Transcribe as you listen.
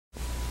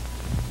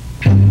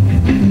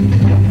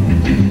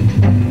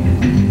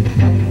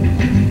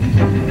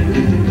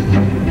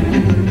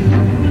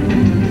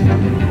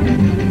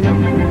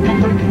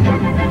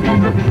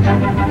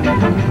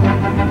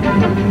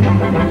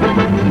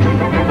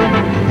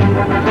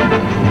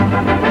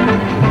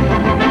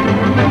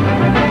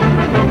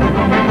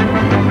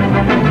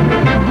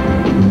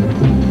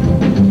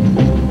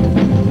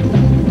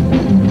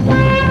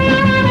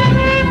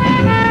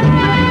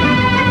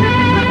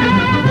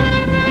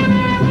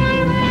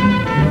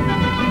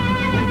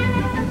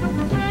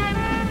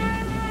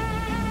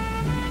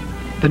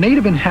The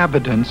native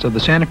inhabitants of the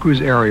Santa Cruz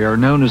area are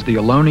known as the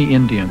Ohlone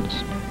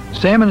Indians.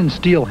 Salmon and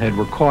steelhead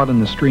were caught in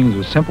the streams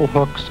with simple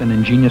hooks and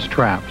ingenious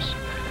traps.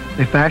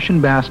 They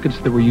fashioned baskets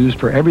that were used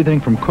for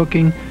everything from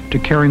cooking to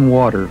carrying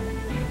water.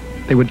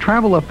 They would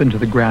travel up into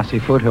the grassy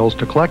foothills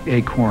to collect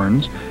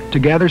acorns, to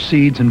gather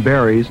seeds and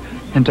berries,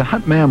 and to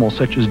hunt mammals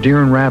such as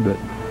deer and rabbit.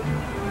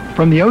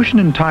 From the ocean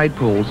and tide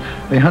pools,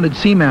 they hunted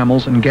sea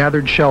mammals and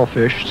gathered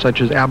shellfish such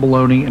as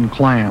abalone and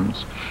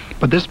clams.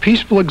 But this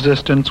peaceful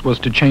existence was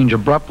to change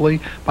abruptly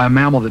by a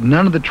mammal that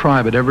none of the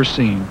tribe had ever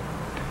seen,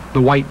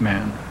 the white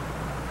man.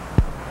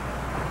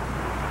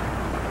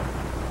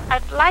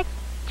 I'd like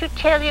to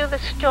tell you the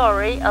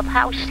story of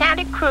how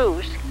Santa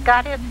Cruz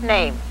got its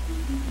name.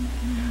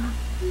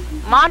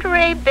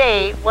 Monterey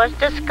Bay was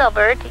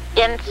discovered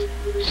in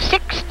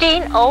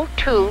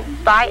 1602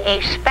 by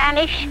a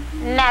Spanish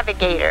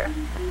navigator.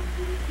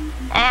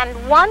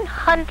 And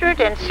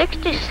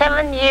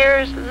 167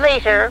 years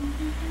later,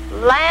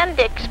 land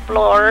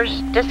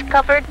explorers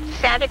discovered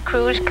Santa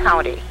Cruz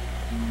County.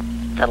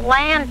 The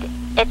land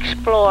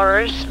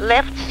explorers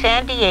left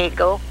San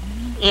Diego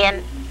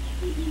in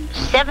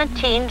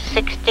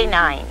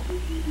 1769.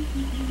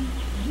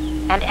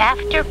 And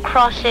after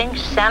crossing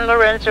San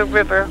Lorenzo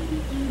River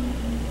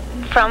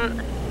from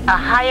a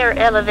higher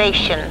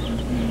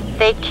elevation,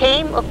 they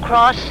came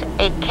across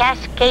a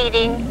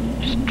cascading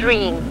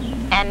stream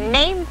and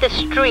named the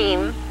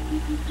stream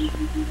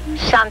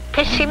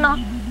Santísima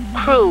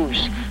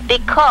Cruz,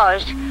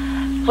 because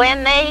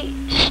when they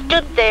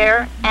stood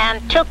there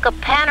and took a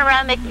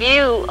panoramic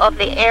view of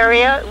the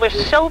area, it was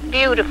so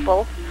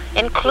beautiful,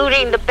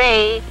 including the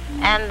bay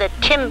and the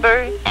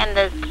timber and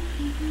the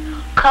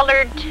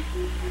colored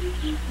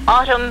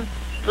autumn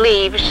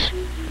leaves,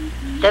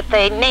 that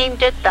they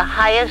named it the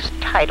highest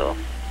title,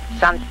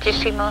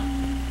 Santísima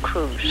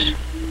Cruz.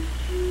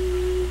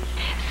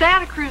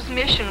 Santa Cruz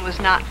Mission was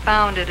not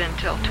founded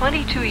until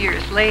 22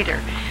 years later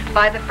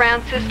by the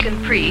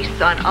Franciscan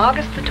priests on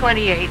August the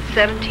 28th,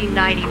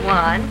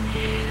 1791.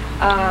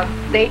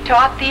 They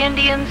taught the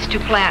Indians to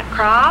plant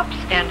crops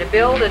and to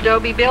build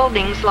adobe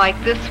buildings like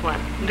this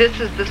one. This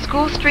is the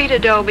School Street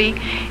adobe.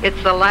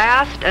 It's the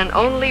last and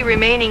only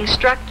remaining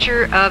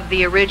structure of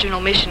the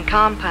original mission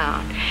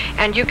compound.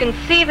 And you can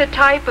see the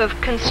type of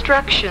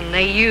construction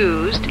they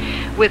used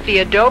with the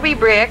adobe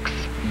bricks,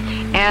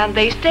 and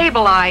they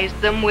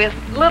stabilized them with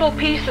little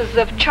pieces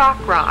of chalk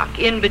rock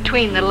in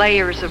between the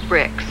layers of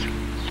bricks.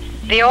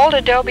 The old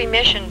adobe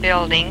mission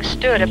building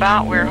stood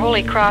about where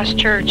Holy Cross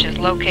Church is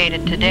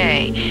located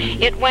today.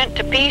 It went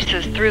to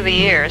pieces through the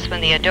years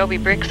when the adobe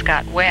bricks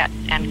got wet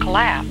and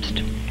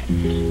collapsed.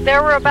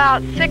 There were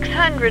about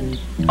 600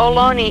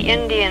 Ohlone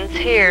Indians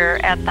here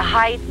at the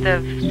height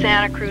of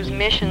Santa Cruz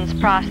Mission's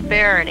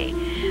prosperity,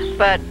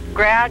 but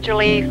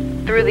gradually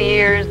through the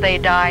years they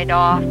died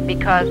off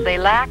because they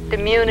lacked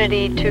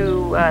immunity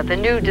to the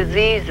new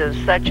diseases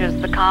such as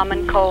the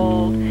common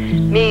cold,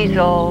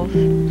 measles,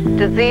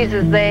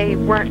 diseases they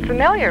weren't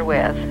familiar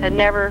with, had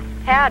never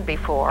had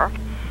before.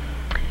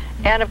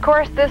 And of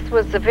course this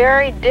was a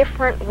very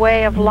different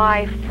way of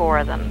life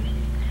for them.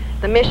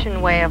 The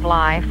mission way of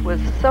life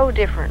was so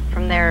different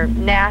from their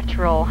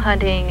natural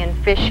hunting and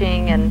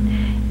fishing and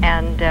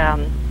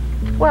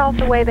well,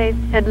 the way they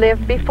had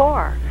lived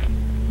before.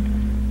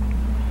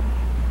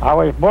 I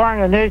was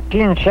born in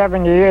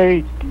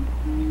 1878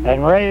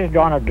 and raised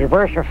on a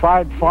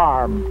diversified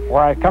farm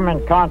where I come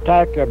in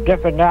contact with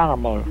different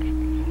animals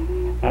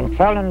and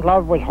fell in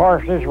love with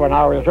horses when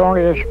I was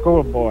only a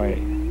schoolboy.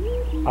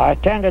 I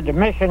attended the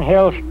Mission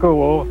Hill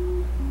School,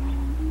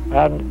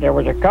 and there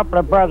was a couple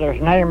of brothers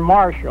named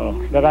Marshall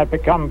that I've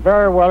become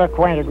very well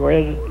acquainted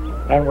with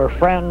and were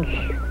friends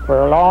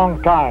for a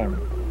long time.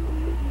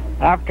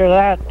 After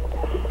that,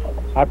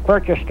 I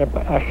purchased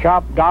a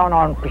shop down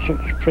on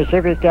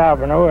Pacific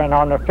Avenue, and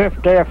on the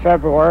 5th day of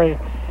February,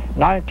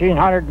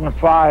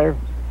 1905,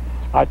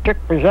 I took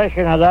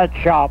possession of that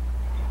shop.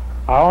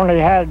 I only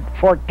had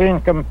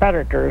 14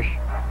 competitors,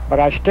 but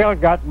I still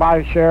got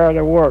my share of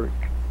the work.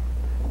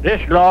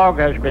 This log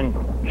has been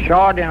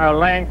sawed in a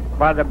length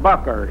by the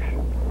buckers.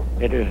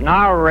 It is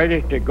now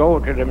ready to go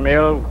to the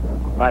mill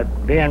by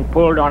being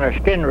pulled on a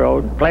skin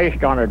road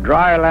placed on a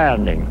dry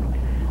landing.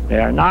 They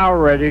are now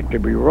ready to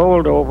be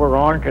rolled over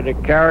onto the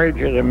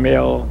carriage of the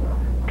mill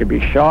to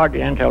be sawed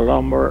into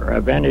lumber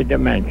of any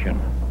dimension.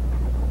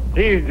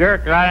 These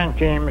dirt line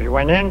teams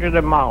went into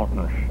the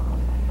mountains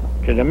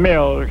to the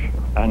mills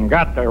and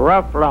got the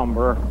rough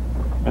lumber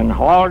and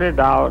hauled it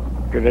out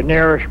to the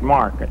nearest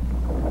market.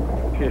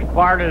 This is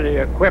part of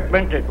the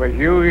equipment that was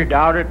used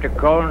out at the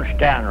Cones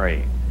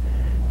Tannery.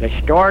 They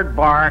stored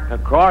bark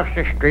across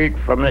the street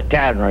from the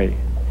tannery,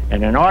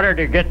 and in order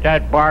to get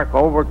that bark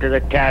over to the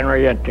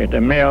tannery and to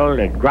the mill,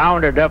 they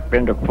ground it up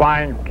into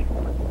fine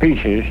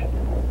pieces.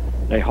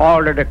 They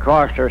hauled it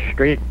across the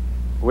street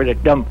with a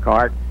dump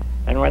cart,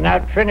 and when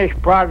that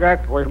finished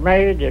product was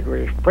made, it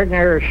was pretty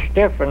near as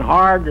stiff and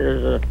hard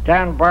as the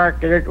tan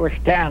bark that it was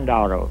tanned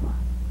out of.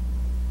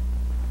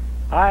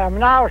 I am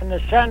now in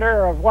the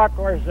center of what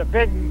was the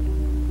big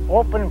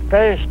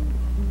open-faced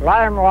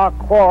lime rock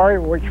quarry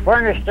which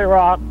furnished the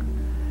rock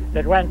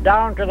that went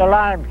down to the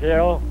lime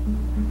kiln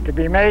to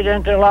be made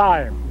into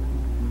lime.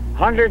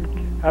 Hundreds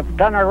of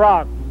tons of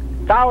rock,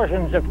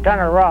 thousands of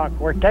tons of rock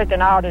were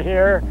taken out of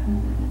here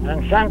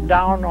and sent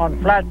down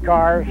on flat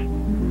cars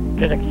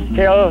to the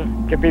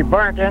kiln to be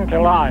burnt into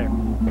lime.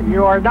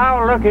 You are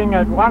now looking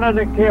at one of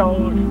the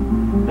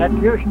kilns that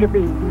used to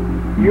be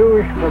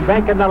used for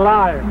making the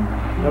lime.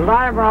 The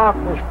lime rock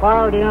was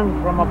piled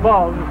in from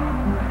above,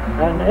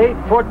 and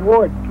 8-foot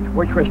wood,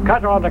 which was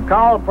cut on the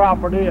Cowell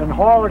property and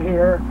hauled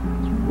here,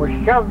 was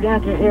shoved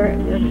into here,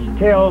 this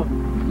kiln,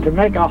 to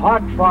make a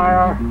hot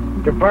fire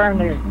to burn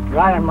the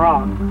lime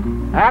rock.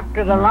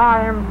 After the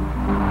lime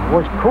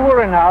was cool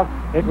enough,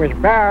 it was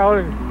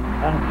barreled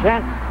and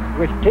sent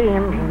with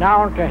teams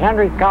down to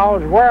Henry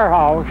Cowell's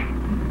warehouse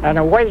and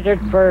awaited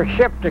for a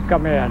ship to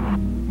come in.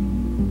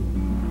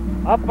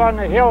 Up on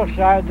the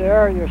hillside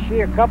there, you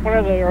see a couple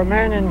of the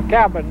remaining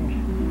cabins.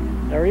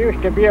 There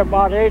used to be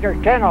about 8 or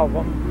 10 of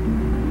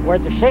them, where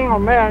the single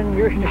men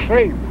used to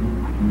sleep.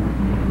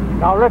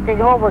 Now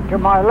looking over to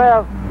my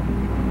left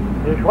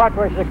is what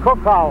was the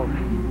cookhouse.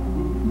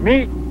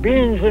 Meat,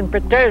 beans, and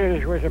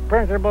potatoes was the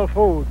principal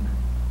food.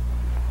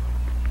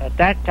 At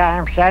that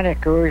time, Santa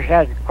Cruz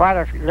had quite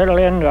a little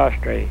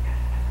industry.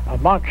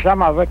 Amongst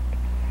some of it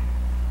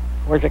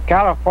was the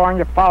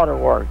California Powder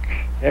Works.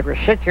 It was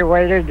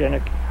situated in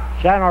the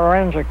San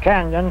Lorenzo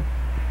Canyon,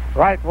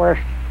 right where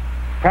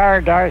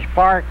Paradise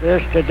Park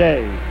is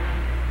today.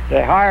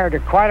 They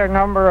hired quite a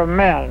number of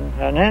men,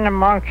 and in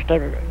amongst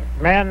the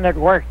men that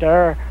worked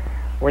there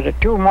were the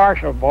 2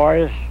 Marshall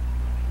boys,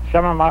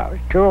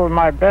 two of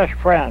my best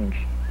friends.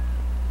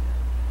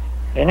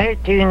 In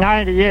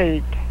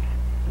 1898,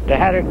 they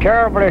had a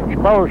terrible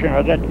explosion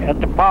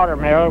at the powder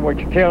mill, which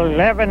killed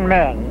 11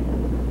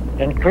 men,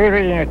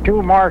 including the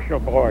 2 Marshall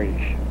boys.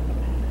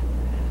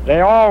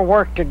 They all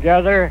worked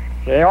together,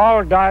 they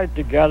all died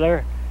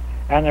together,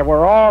 and they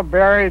were all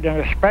buried in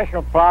a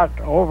special plot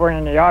over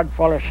in the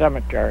Oddfellow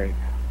Cemetery.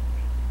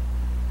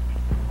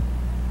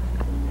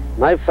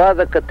 My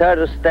father,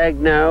 Catardo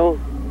Stagnaro,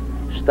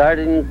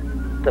 started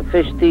to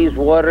fish these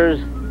waters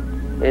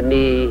in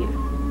the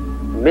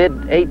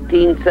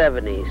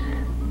mid-1870s.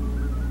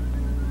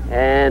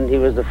 And he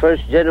was the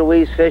first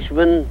Genoese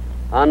fisherman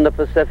on the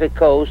Pacific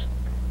coast.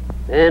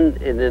 And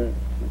in the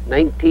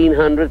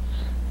 1900s,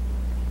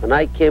 when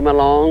I came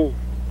along,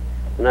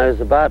 when I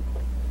was about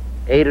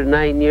 8 or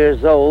 9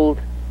 years old,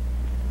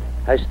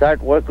 I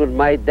started working with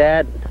my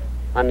dad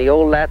on the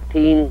old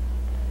lateen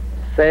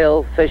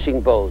sail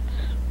fishing boats.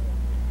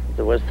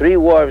 There was 3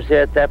 wharves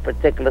here at that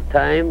particular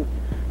time.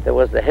 There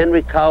was the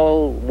Henry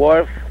Cowell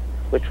Wharf,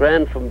 which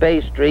ran from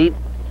Bay Street,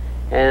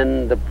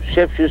 and the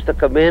ships used to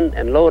come in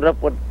and load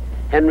up with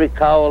Henry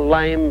Cowell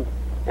lime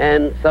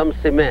and some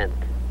cement.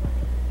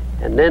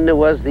 And then there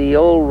was the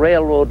old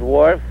railroad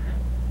wharf.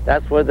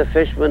 That's where the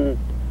fishermen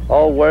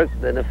all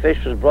worked, and the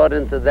fish was brought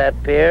into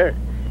that pier.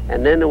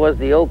 And then there was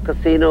the old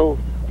casino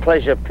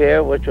pleasure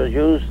pier, which was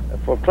used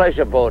for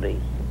pleasure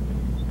boating.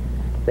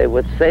 They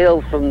would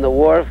sail from the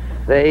wharf.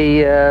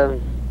 They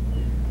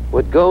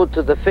would go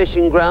to the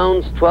fishing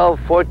grounds, 12,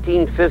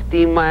 14,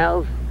 15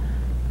 miles,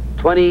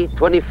 20,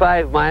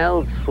 25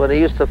 miles, where they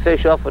used to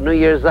fish off of New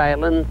Year's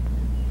Island.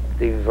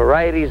 The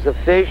varieties of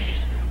fish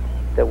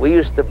that we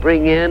used to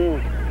bring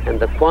in and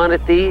the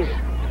quantities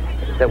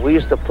that we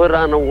used to put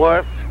on the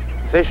wharf,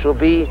 fish will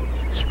be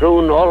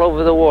strewn all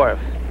over the wharf.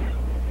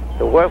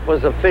 The wharf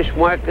was a fish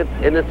market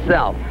in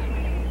itself.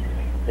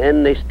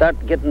 Then they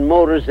start getting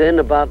motors in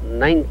about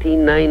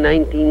 1909,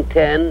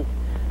 1910.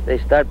 They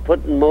start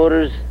putting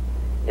motors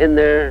in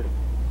their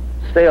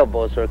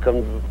sailboats, or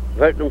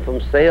converting them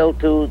from sail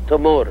to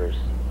motors.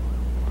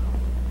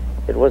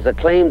 It was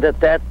acclaimed at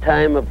that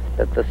time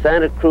that the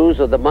Santa Cruz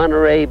or the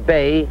Monterey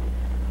Bay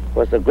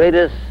was the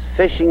greatest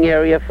fishing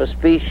area for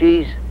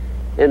species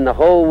in the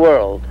whole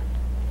world.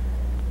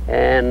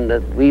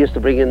 And we used to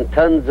bring in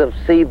tons of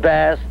sea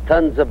bass,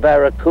 tons of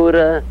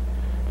barracuda,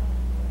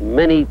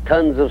 many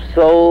tons of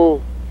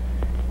sole.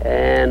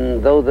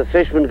 And though the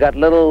fishermen got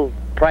little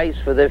price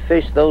for their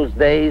fish those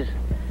days,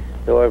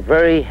 they were a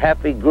very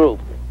happy group.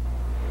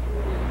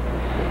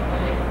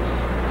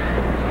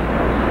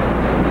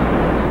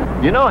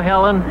 You know,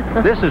 Helen,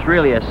 this is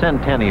really a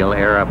centennial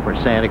era for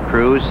Santa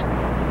Cruz.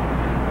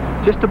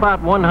 Just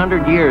about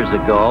 100 years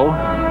ago,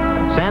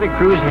 Santa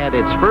Cruz had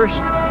its first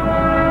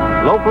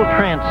local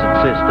transit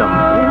system.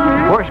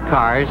 Horse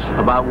cars,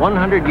 about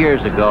 100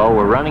 years ago,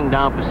 were running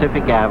down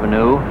Pacific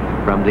Avenue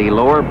from the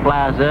lower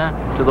plaza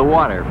to the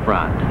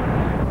waterfront.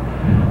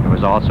 There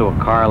was also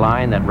a car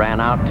line that ran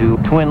out to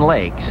Twin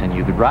Lakes, and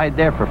you could ride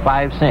there for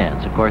 5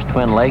 cents. Of course,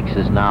 Twin Lakes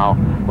is now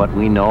what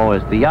we know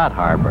as the yacht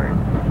harbor.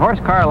 Horse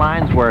car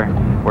lines were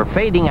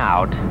fading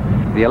out.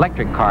 The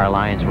electric car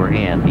lines were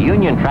in. The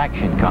Union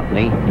Traction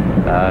Company,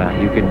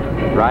 you could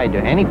ride to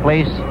any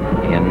place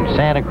in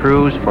Santa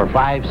Cruz for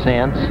 5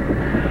 cents,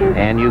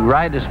 and you'd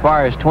ride as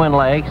far as Twin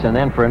Lakes, and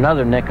then for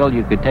another nickel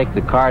you could take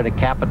the car to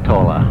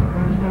Capitola.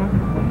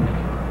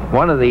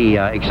 One of the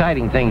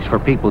exciting things for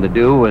people to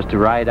do was to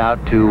ride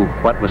out to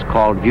what was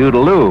called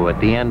Viewdaloo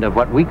at the end of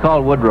what we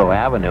call Woodrow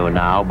Avenue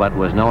now, but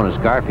was known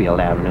as Garfield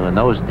Avenue in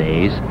those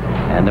days.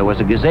 And there was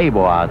a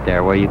gazebo out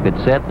there where you could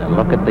sit and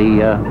look at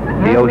the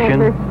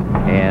ocean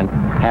and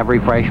have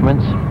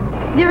refreshments.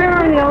 Do you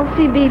remember the old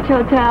Sea Beach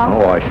Hotel?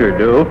 Oh, I sure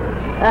do.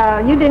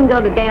 You didn't go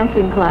to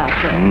dancing class,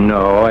 right?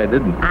 No, I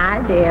didn't.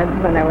 I did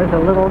when I was a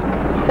little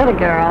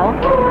girl.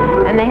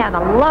 And they had a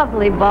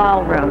lovely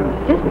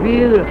ballroom, just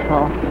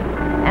beautiful.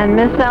 And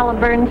Miss Ella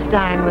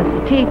Bernstein was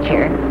the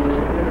teacher.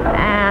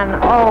 And,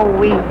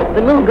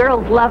 the little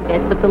girls loved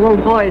it, but the little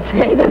boys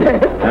hated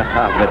it.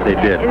 I bet they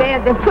did. They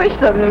had to push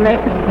them to make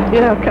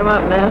us, come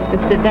up and ask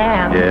us to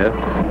dance. Yeah.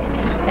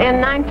 In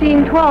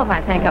 1912,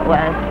 I think it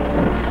was,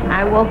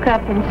 I woke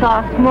up and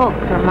saw smoke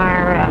from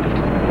our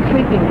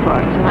sweeping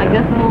force. And I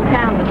guess the whole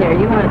town was there.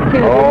 You went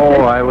too.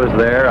 Oh, I was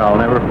there. I'll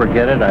never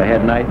forget it. I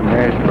had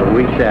nightmares for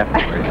weeks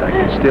afterwards. I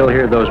can still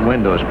hear those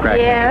windows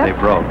cracking as they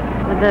broke.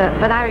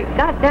 But I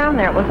got down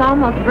there. It was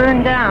almost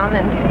burned down,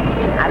 and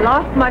I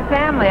lost my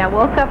family. I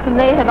woke up and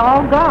they had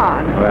all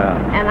gone. Wow.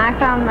 And I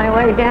found my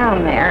way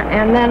down there.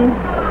 And then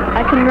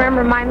I can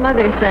remember my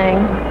mother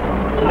saying,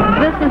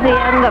 "This is the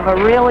end of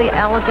a really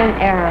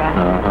elegant era."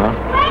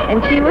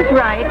 And she was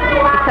right,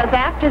 because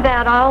after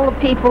that, all the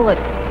people that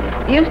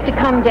used to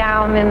come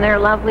down in their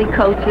lovely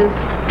coaches,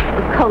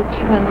 the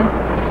coachmen,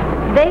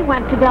 they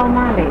went to Del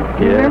Monte.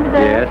 Do you remember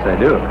that? Yes, I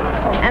do.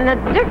 And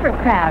a different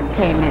crowd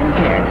came in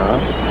here.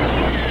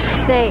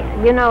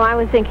 I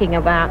was thinking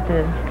about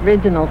the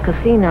original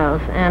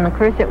casinos, and of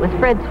course it was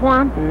Fred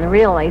Swanton,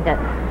 really, that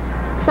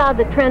saw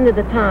the trend of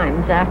the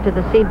times after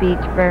the Sea Beach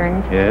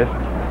burned. Yes.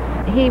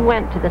 He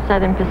went to the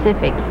Southern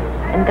Pacific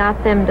and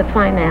got them to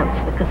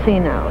finance the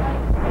casinos.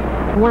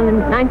 One in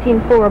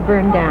 1904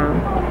 burned down.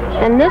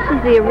 And this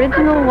is the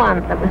original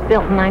one that was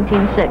built in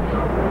 1906,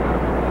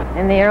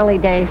 in the early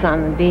days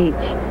on the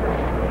beach.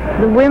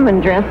 The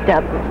women dressed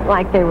up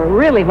like they were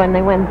really, when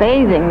they went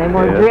bathing, they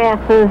wore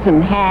dresses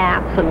and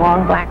hats and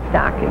long black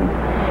stockings.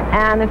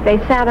 And if they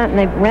sat on, and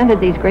they rented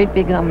these great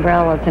big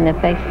umbrellas, and if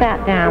they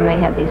sat down, they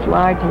had these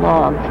large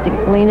logs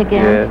to lean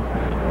against.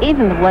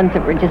 Even the ones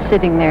that were just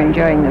sitting there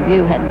enjoying the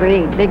view had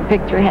big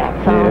picture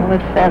hats on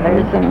with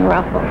feathers and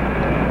ruffles.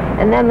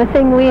 And then the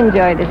thing we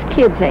enjoyed as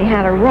kids, they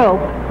had a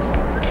rope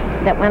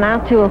that went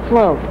out to a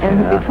float.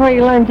 And before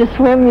you learned to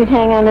swim, you'd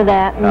hang onto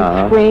that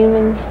and scream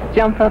and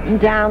jump up and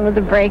down with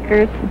the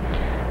breakers.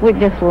 We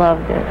just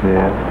loved it.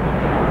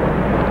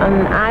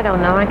 And I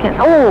don't know,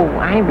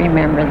 I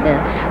remember the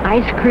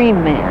Ice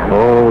Cream Man.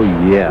 Oh,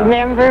 yeah.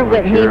 Remember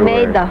when he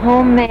made the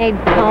homemade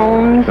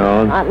cones,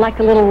 like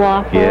a little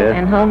waffle,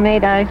 and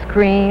homemade ice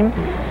cream?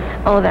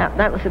 Oh,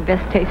 that was the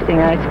best tasting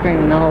ice cream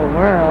in the whole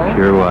world.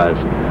 Sure was.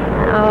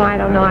 Oh, I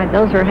don't know,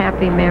 those are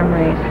happy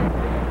memories.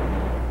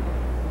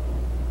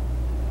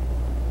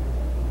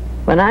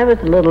 When I was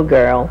a little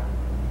girl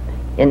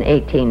in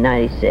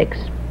 1896,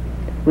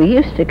 we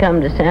used to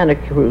come to Santa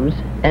Cruz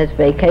as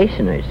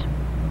vacationers.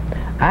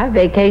 Our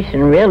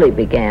vacation really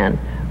began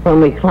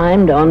when we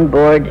climbed on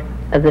board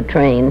of the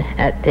train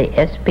at the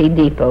SP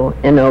Depot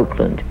in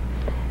Oakland,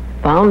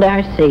 found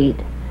our seat,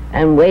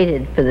 and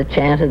waited for the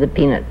chant of the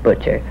peanut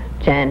butcher,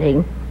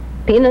 chanting,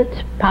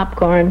 "Peanuts,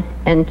 popcorn,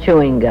 and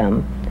chewing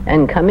gum,"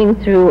 and coming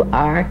through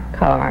our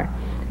car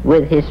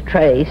with his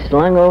tray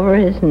slung over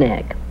his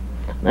neck.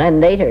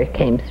 And later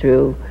came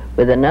through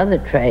with another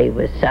tray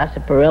with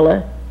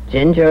sarsaparilla,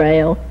 ginger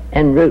ale,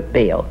 and root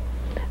beer.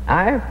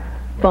 Our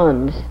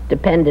funds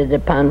depended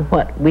upon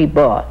what we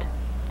bought.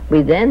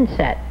 We then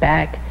sat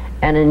back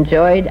and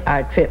enjoyed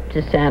our trip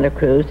to Santa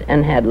Cruz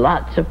and had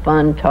lots of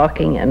fun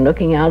talking and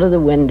looking out of the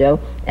window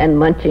and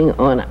munching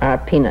on our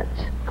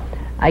peanuts.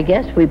 I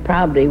guess we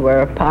probably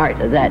were a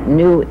part of that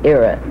new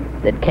era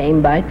that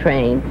came by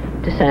train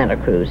to Santa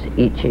Cruz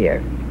each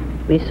year.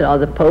 We saw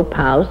the Pope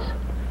House,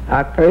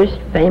 our first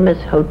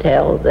famous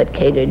hotel that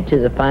catered to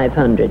the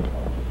 500.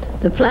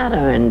 The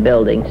Flatiron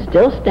Building,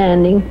 still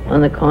standing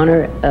on the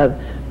corner of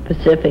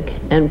Pacific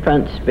and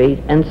Front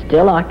Street and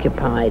still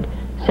occupied,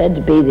 said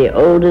to be the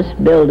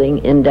oldest building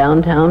in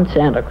downtown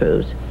Santa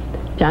Cruz.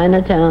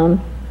 Chinatown,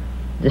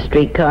 the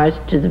streetcars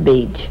to the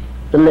beach,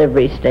 the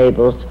livery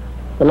stables,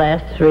 the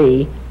last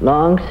three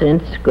long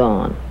since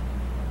gone.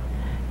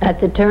 At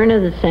the turn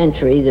of the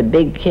century, the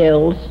big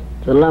kilns,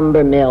 the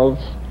lumber mills,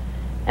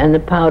 and the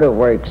powder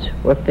works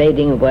were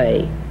fading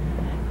away.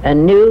 A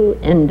new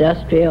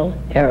industrial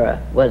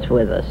era was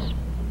with us.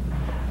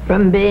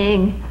 From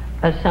being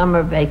a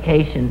summer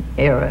vacation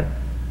era,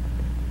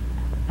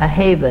 a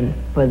haven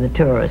for the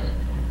tourist,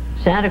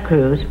 Santa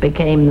Cruz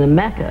became the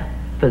Mecca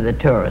for the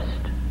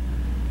tourist.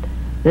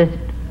 The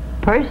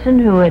person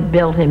who had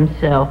built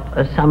himself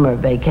a summer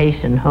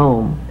vacation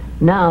home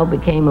now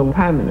became a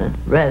permanent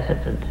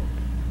resident.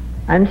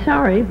 I'm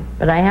sorry,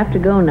 but I have to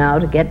go now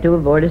to get to a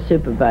Board of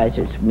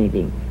Supervisors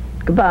meeting.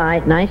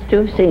 Goodbye. Nice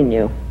to have seen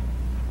you.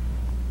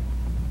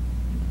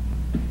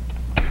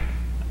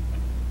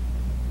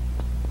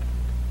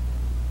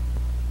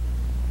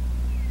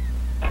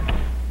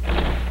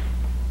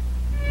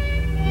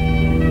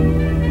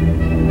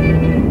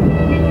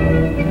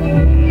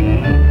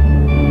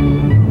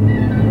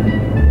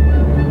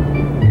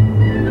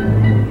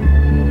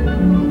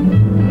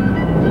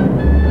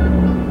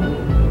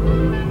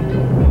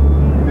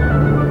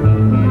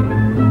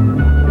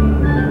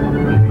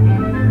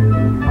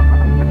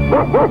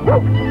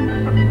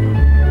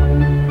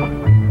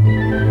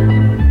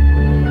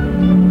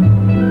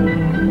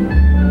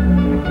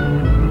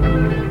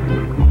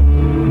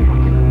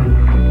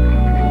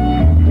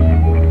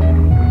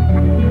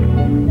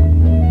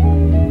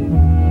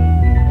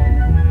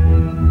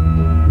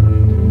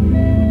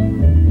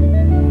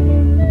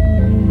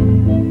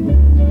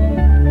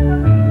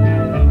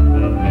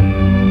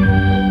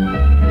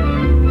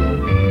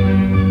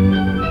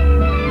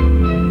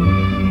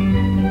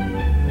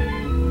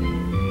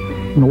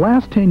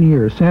 last 10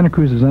 years, Santa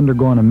Cruz has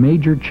undergone a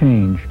major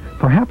change,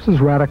 perhaps as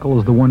radical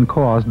as the one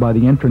caused by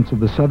the entrance of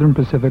the Southern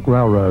Pacific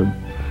Railroad.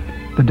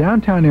 The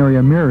downtown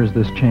area mirrors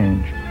this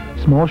change.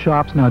 Small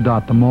shops now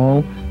dot the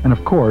mall, and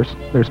of course,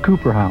 there's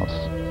Cooper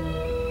House.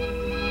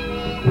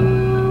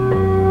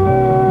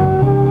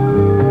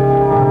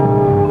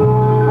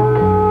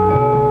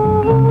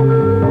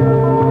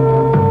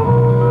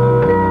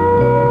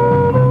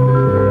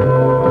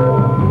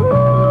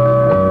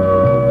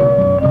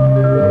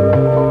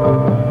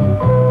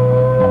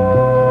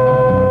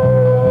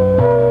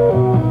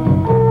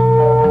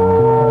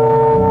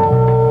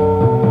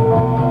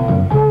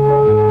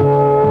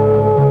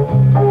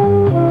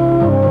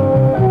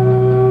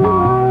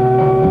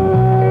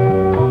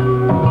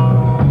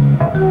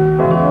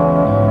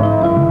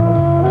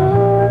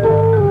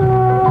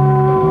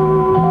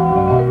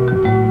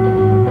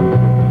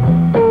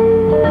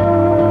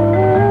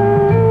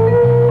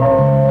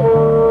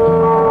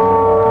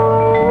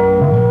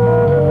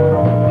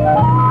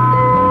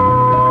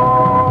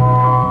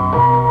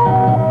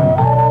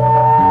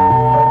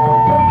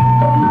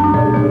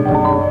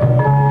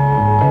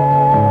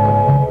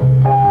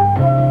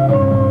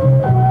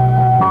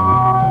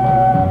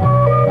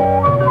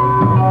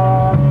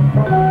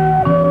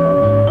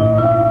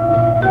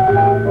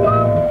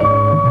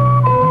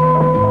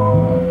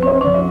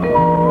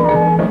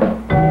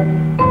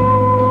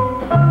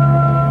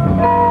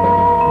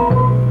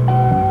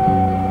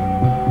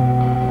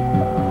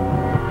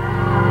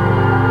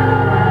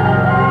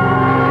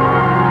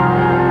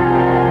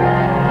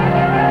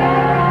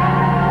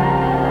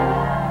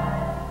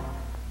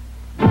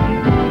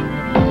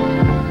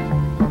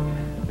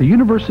 The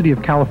University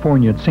of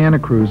California at Santa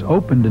Cruz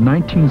opened in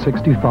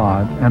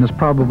 1965 and is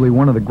probably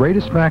one of the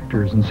greatest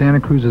factors in Santa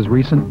Cruz's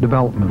recent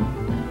development.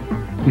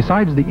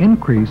 Besides the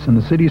increase in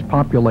the city's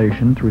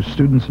population through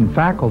students and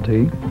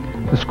faculty,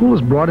 the school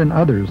has brought in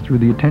others through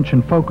the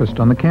attention focused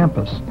on the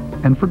campus,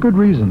 and for good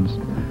reasons.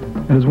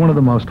 It is one of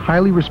the most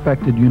highly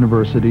respected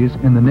universities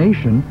in the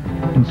nation,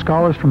 and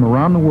scholars from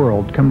around the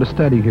world come to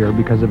study here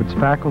because of its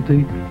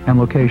faculty and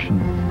location.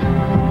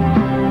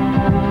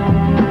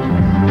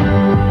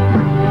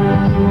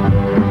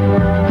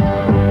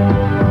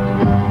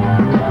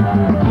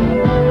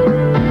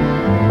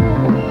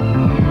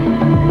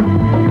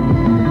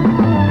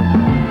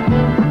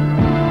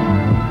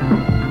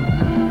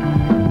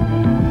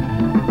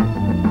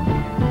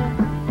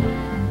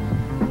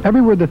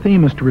 Everywhere the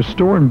theme is to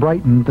restore and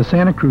brighten the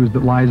Santa Cruz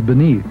that lies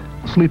beneath,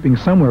 sleeping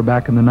somewhere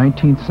back in the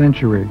 19th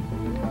century.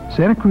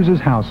 Santa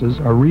Cruz's houses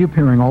are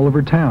reappearing all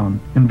over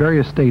town in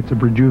various states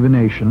of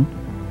rejuvenation,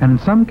 and in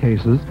some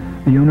cases,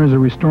 the owners are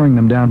restoring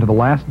them down to the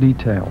last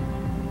detail.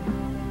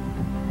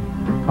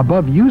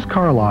 Above used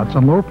car lots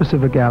on Lower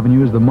Pacific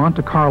Avenue is the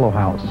Monte Carlo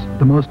House,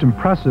 the most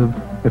impressive,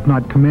 if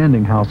not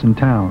commanding, house in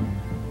town.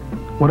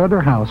 What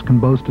other house can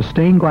boast a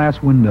stained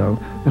glass window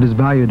that is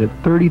valued at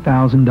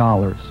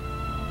 $30,000?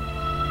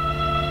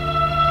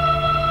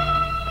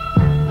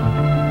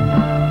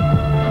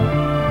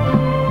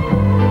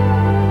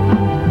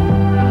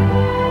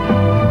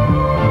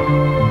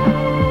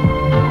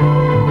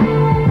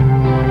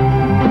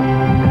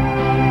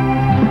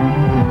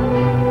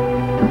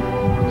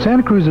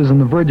 Santa Cruz is on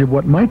the verge of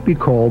what might be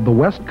called the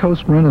West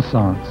Coast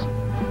Renaissance.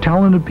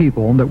 Talented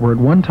people that were at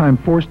one time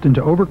forced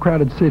into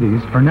overcrowded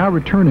cities are now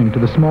returning to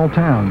the small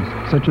towns,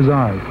 such as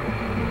ours.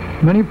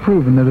 Many have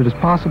proven that it is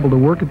possible to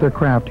work at their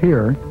craft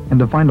here and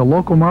to find a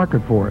local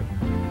market for it.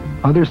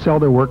 Others sell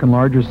their work in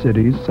larger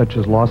cities, such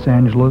as Los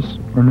Angeles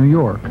or New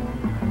York.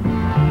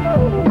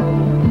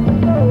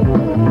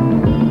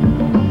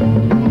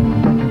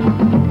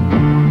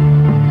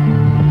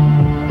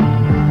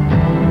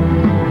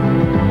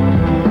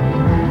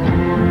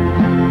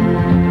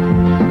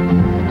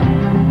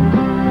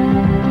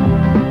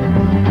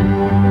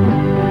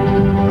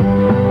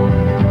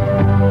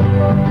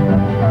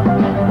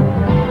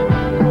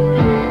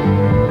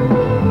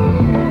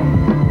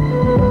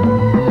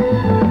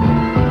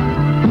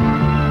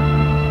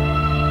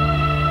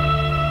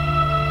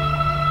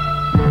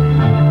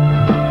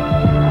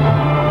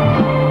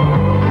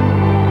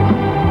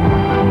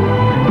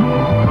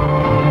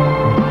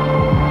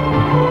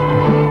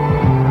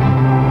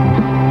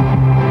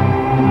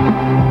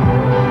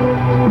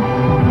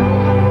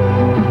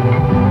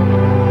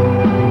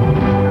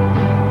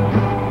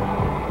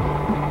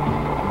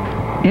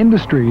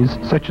 Industries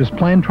such as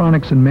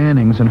Plantronics and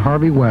Manning's and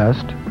Harvey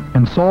West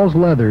and Saul's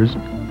Leathers,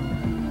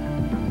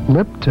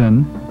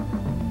 Lipton,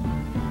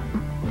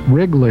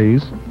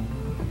 Wrigley's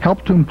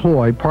help to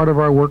employ part of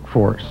our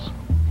workforce.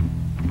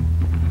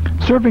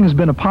 Surfing has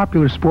been a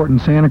popular sport in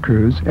Santa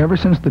Cruz ever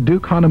since the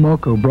Duke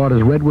Hanamoko brought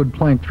his redwood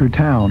plank through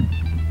town.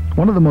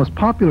 One of the most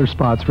popular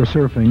spots for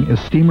surfing is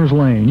Steamer's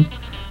Lane,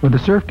 where the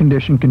surf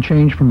condition can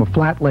change from a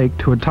flat lake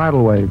to a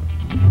tidal wave.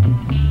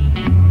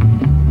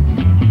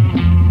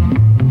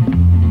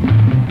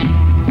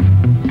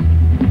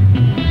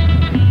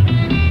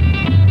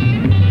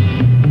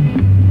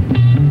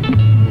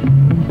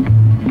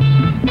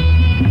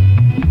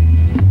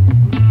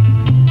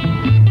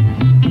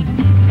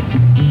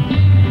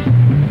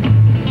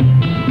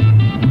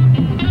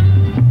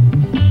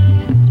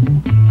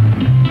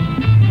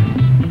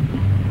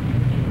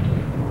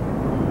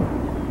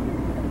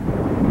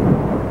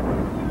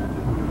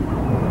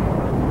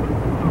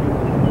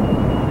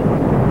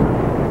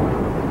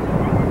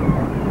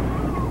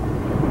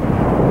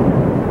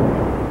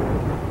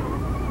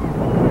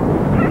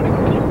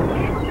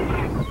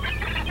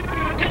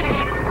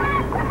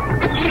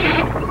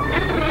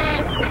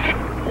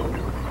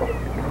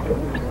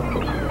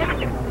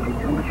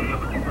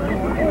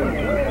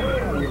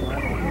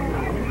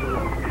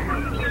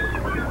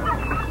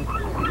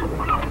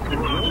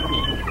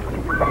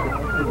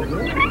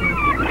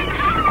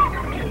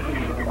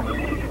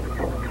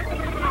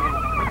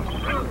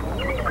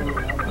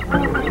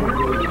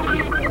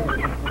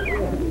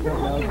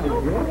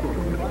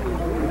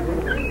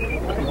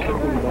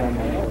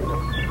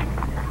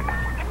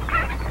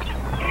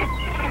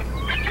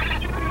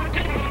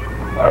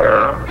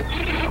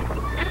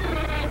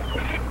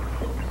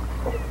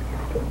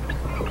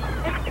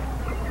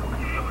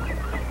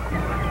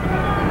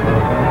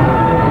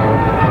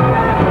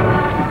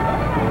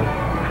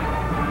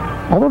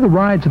 Although the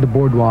rides of the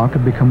boardwalk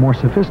have become more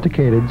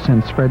sophisticated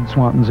since Fred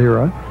Swanton's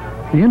era,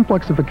 the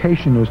influx of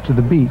vacationers to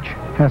the beach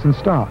hasn't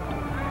stopped.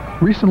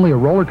 Recently, a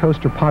roller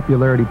coaster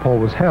popularity poll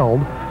was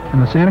held,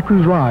 and the Santa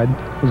Cruz ride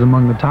was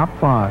among the top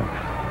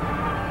 5.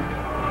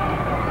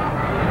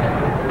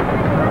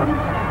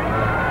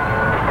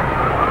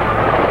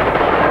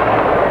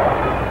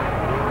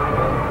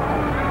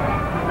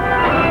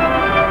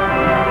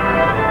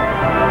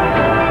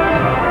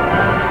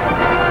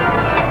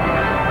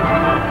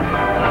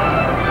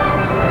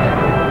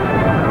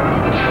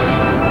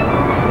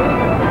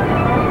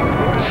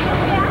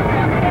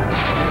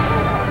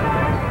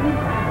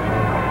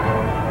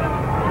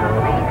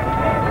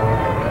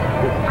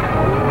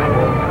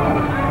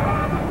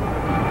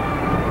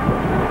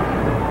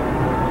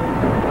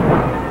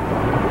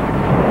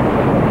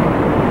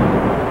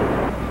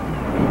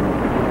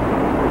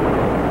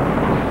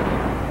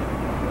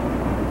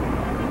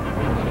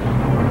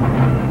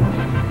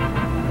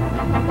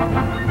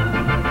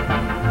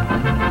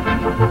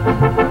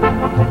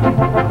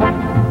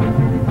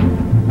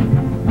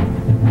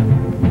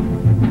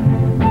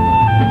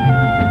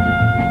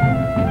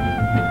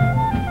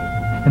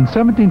 In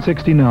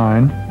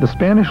 1769, the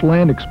Spanish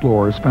land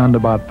explorers found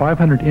about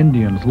 500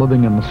 Indians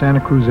living in the Santa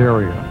Cruz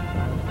area.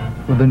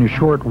 Within a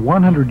short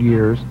 100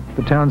 years,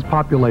 the town's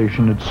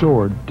population had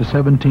soared to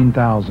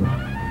 17,000.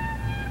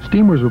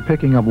 Steamers were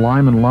picking up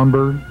lime and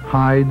lumber,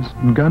 hides,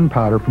 and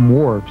gunpowder from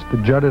wharves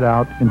that jutted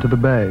out into the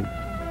bay.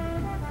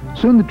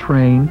 Soon the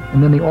train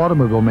and then the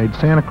automobile made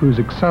Santa Cruz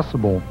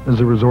accessible as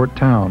a resort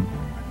town,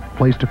 a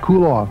place to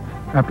cool off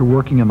after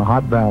working in the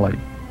hot valley.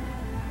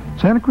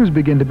 Santa Cruz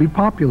began to be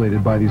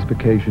populated by these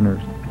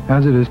vacationers,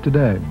 as it is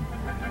today.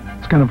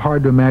 It's kind of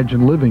hard to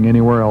imagine living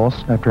anywhere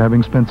else after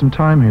having spent some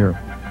time here.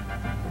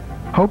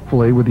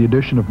 Hopefully, with the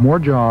addition of more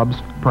jobs,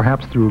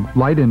 perhaps through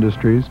light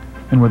industries,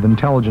 and with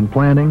intelligent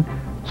planning,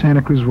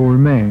 Santa Cruz will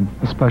remain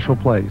a special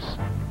place.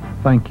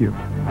 Thank you.